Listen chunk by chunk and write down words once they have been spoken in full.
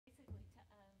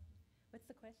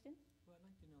question? Well, I'd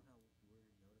like to know how we're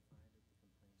notified if the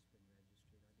complaint's been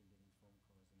registered. I've been getting phone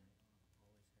calls, and I always had to ask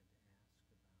about,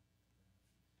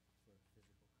 for a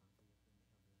physical copy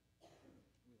of the,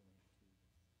 we only have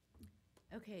two.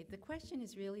 Okay, the question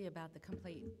is really about the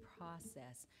complaint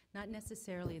process, not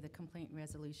necessarily the complaint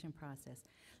resolution process.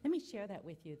 Let me share that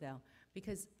with you, though,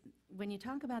 because when you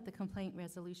talk about the complaint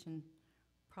resolution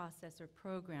process or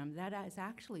program, that is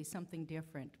actually something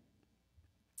different.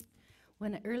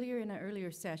 In an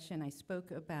earlier session, I spoke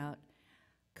about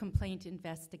complaint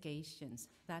investigations.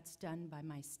 That's done by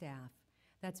my staff.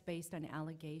 That's based on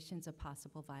allegations of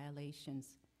possible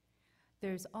violations.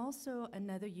 There's also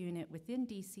another unit within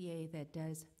DCA that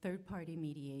does third-party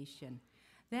mediation.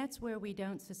 That's where we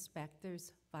don't suspect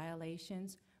there's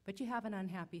violations, but you have an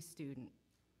unhappy student.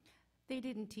 They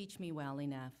didn't teach me well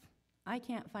enough. I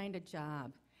can't find a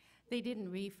job. They didn't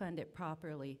refund it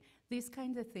properly. These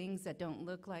kinds of things that don't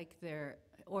look like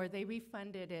or they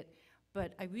refunded it,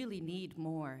 but I really need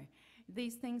more.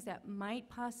 These things that might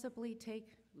possibly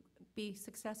be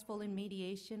successful in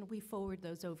mediation, we forward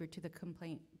those over to the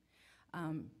complaint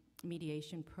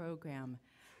mediation program.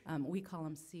 We call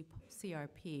them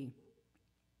CRP.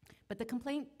 But the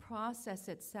complaint process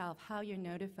itself, how you're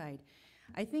notified,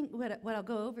 I think what I'll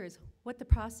go over is what the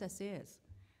process is.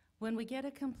 When we get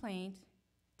a complaint,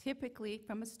 typically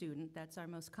from a student, that's our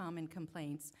most common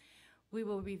complaints, we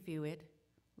will review it,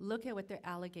 look at what their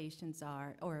allegations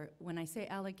are, or when I say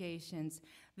allegations,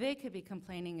 they could be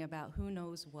complaining about who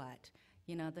knows what.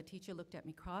 You know, the teacher looked at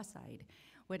me cross-eyed,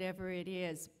 whatever it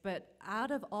is. But out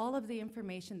of all of the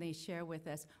information they share with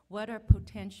us, what are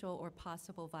potential or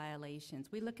possible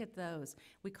violations? We look at those.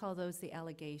 We call those the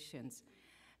allegations.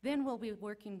 Then we'll be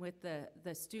working with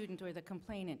the student or the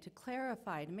complainant to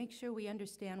clarify, to make sure we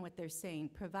understand what they're saying,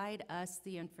 provide us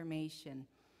the information.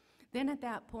 Then at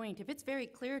that point, if it's very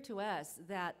clear to us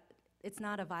that it's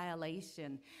not a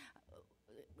violation,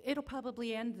 it'll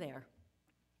probably end there.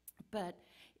 But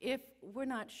if we're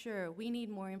not sure, we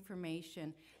need more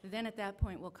information, then at that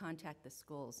point we'll contact the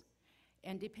schools.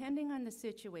 And depending on the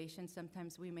situation,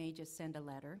 sometimes we may just send a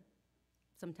letter.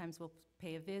 Sometimes we'll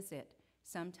pay a visit.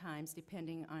 Sometimes,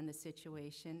 depending on the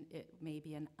situation, it may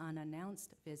be an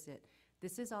unannounced visit.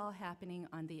 This is all happening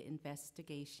on the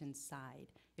investigation side.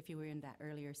 If you were in that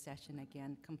earlier session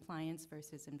again, compliance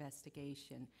versus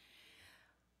investigation.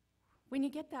 When you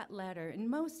get that letter, in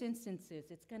most instances,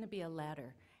 it's going to be a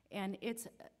letter, and it's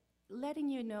letting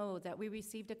you know that we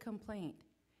received a complaint.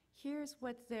 Here's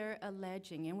what they're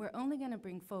alleging, and we're only going to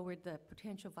bring forward the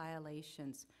potential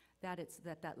violations that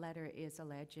that letter is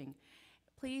alleging.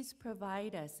 Please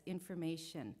provide us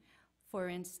information. For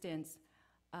instance,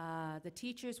 the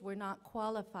teachers were not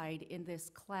qualified in this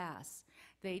class.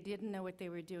 They didn't know what they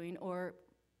were doing, or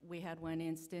we had one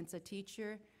instance, a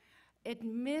teacher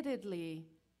admittedly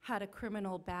had a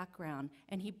criminal background,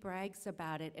 and he brags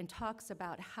about it and talks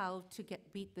about how to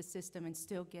beat the system and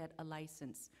still get a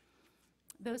license.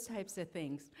 Those types of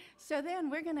things. So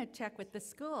then we're gonna check with the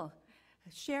school.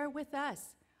 Share with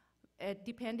us.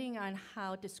 Depending on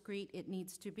how discreet it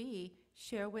needs to be,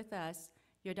 share with us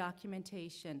your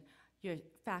documentation, your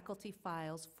faculty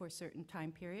files for a certain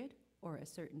time period or a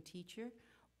certain teacher,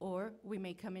 or we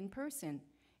may come in person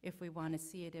if we want to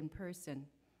see it in person.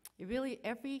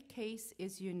 Every case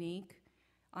is unique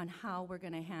on how we're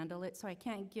going to handle it, so I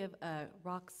can't give a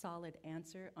rock-solid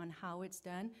answer on how it's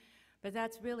done, but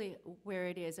that's really where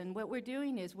it is. And what we're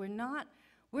doing is we're not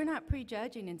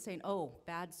prejudging and saying, oh,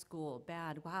 bad school,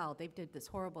 bad, wow, they did this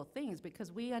horrible things,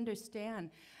 because we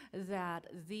understand that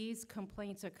these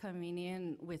complaints are coming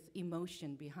in with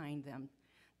emotion behind them.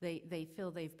 They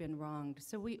feel they've been wronged.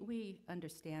 So we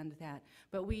understand that.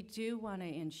 But we do want to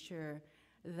ensure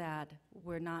that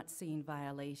we're not seeing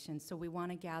violations. So we want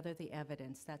to gather the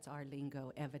evidence. That's our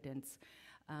lingo, evidence.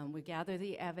 We gather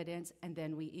the evidence, and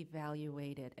then we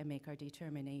evaluate it and make our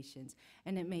determinations.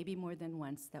 And it may be more than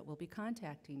once that we'll be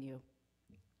contacting you.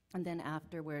 And then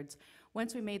afterwards,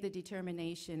 once we made the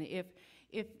determination,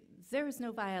 if there is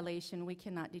no violation, we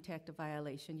cannot detect a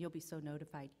violation, you'll be so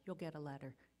notified. You'll get a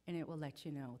letter, and it will let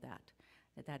you know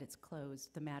that it's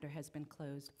closed. The matter has been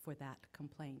closed for that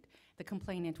complaint. The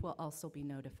complainant will also be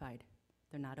notified.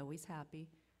 They're not always happy,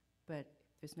 but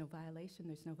there's no violation,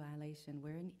 there's no violation.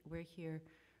 We're here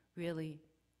really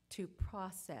to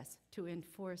process, to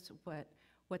enforce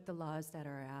what the laws that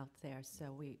are out there,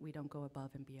 so we don't go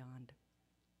above and beyond.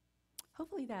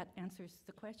 Hopefully that answers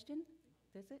the question.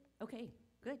 Does it? Okay,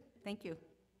 good, thank you.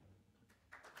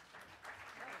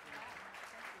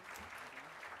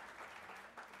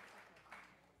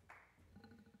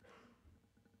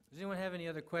 Does anyone have any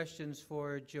other questions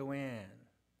for Joanne?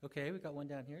 Okay, we got one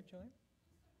down here, Joanne.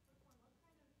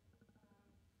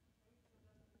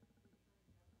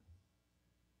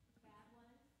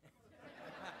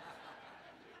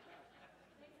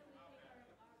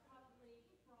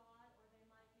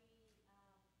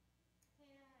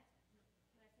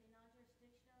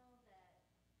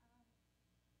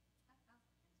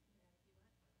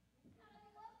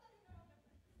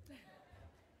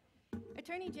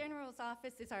 Attorney General's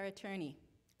office is our attorney.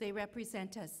 They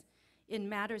represent us in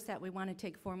matters that we want to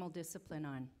take formal discipline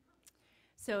on.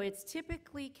 So it's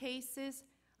typically cases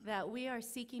that we are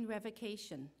seeking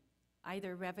revocation,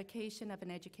 either revocation of an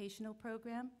educational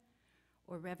program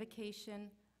or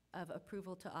revocation of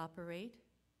approval to operate,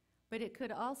 but it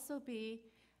could also be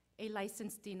a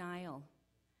license denial.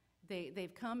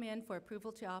 They've come in for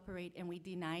approval to operate and we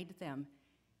denied them,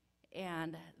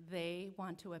 and they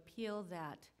want to appeal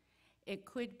that. It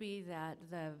could be that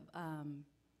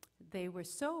they were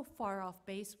so far off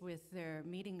base with their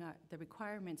meeting the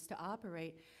requirements to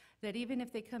operate that even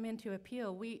if they come in to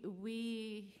appeal,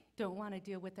 we don't want to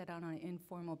deal with that on an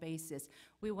informal basis.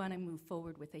 We want to move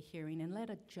forward with a hearing and let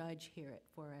a judge hear it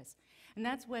for us. And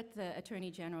that's what the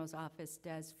Attorney General's office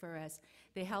does for us.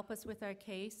 They help us with our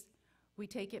case. We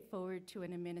take it forward to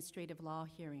an administrative law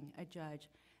hearing, a judge.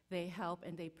 They help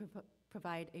and they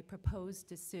provide a proposed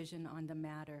decision on the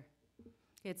matter.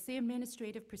 It's the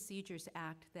Administrative Procedures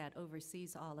Act that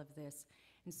oversees all of this.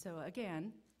 And so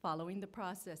again, following the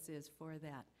processes for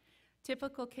that.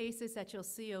 Typical cases that you'll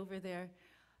see over there,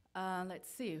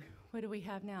 let's see, what do we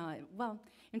have now? Well,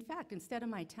 in fact, instead of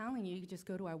my telling you, you just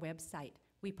go to our website.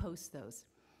 We post those.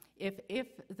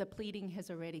 If the pleading has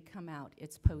already come out,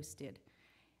 it's posted.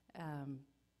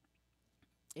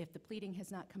 If the pleading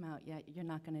has not come out yet, you're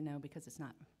not going to know because it's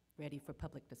not ready for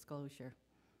public disclosure.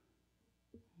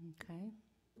 Okay.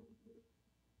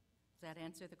 Does that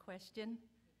answer the question?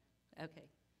 Okay.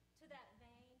 To that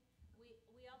vein,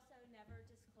 we also never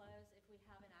disclose if we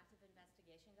have an active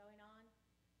investigation going on.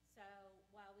 So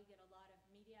while we get a lot of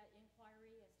media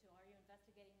inquiry as to are you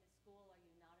investigating the school, are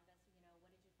you not investigating,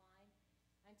 what did you find?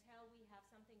 Until we have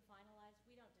something finalized,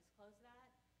 we don't disclose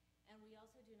that. And we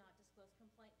also do not disclose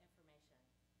complaint information.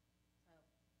 So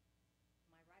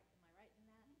am I right in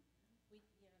that?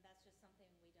 That's just something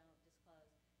we don't disclose.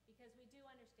 Because we do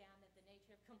understand that the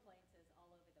nature of complaints is all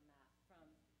over the map, from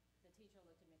the teacher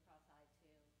looked at me cross-eyed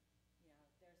to,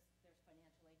 there's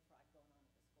financial aid fraud going on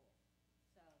at the school.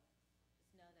 So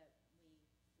just know that we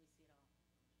see it all.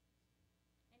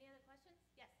 Any other questions?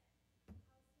 Yes?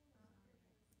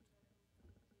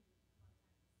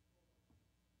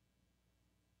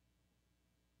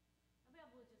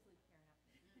 We'll just leave Karen up.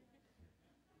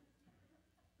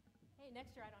 Hey,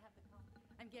 next year I don't have to come.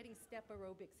 I'm getting step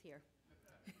aerobics here.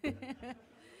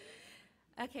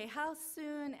 Okay, how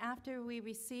soon after we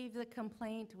receive the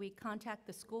complaint we contact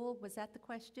the school? Was that the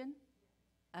question?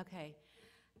 Okay,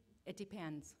 it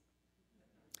depends.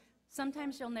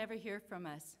 Sometimes you'll never hear from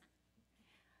us.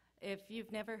 If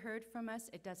you've never heard from us,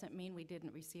 it doesn't mean we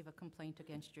didn't receive a complaint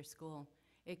against your school.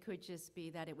 It could just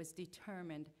be that it was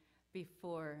determined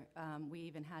before we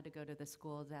even had to go to the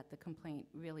school that the complaint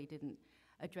really didn't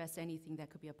address anything that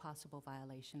could be a possible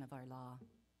violation of our law.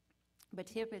 But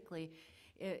typically,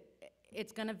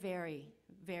 it's going to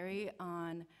vary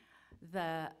on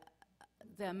the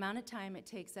amount of time it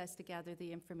takes us to gather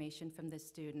the information from the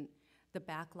student, the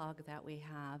backlog that we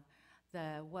have,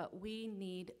 what we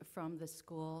need from the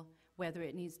school, whether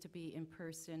it needs to be in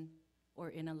person or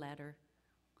in a letter.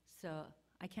 So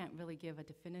I can't really give a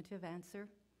definitive answer,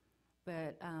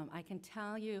 but I can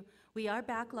tell you we are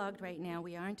backlogged right now.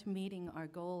 We aren't meeting our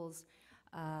goals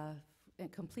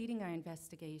completing our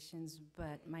investigations,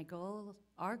 but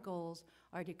our goals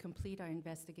are to complete our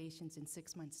investigations in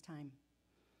 6 months' time.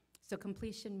 So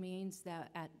completion means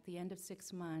that at the end of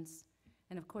 6 months,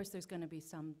 and of course there's going to be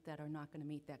some that are not going to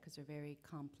meet that because they're very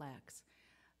complex,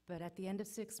 but at the end of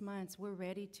 6 months, we're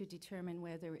ready to determine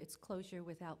whether it's closure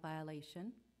without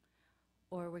violation,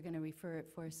 or we're going to refer it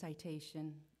for a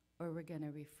citation, or we're going to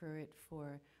refer it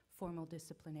for formal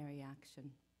disciplinary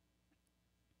action.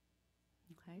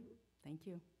 Okay? Thank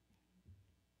you.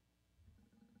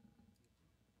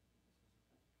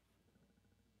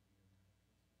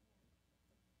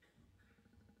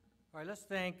 All right, let's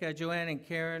thank Joanne and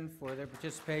Karen for their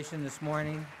participation this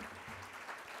morning.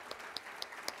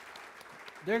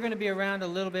 They're going to be around a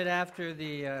little bit after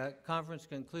the conference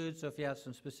concludes, so if you have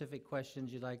some specific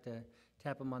questions you'd like to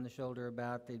tap them on the shoulder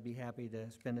about, they'd be happy to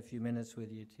spend a few minutes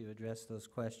with you to address those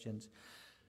questions.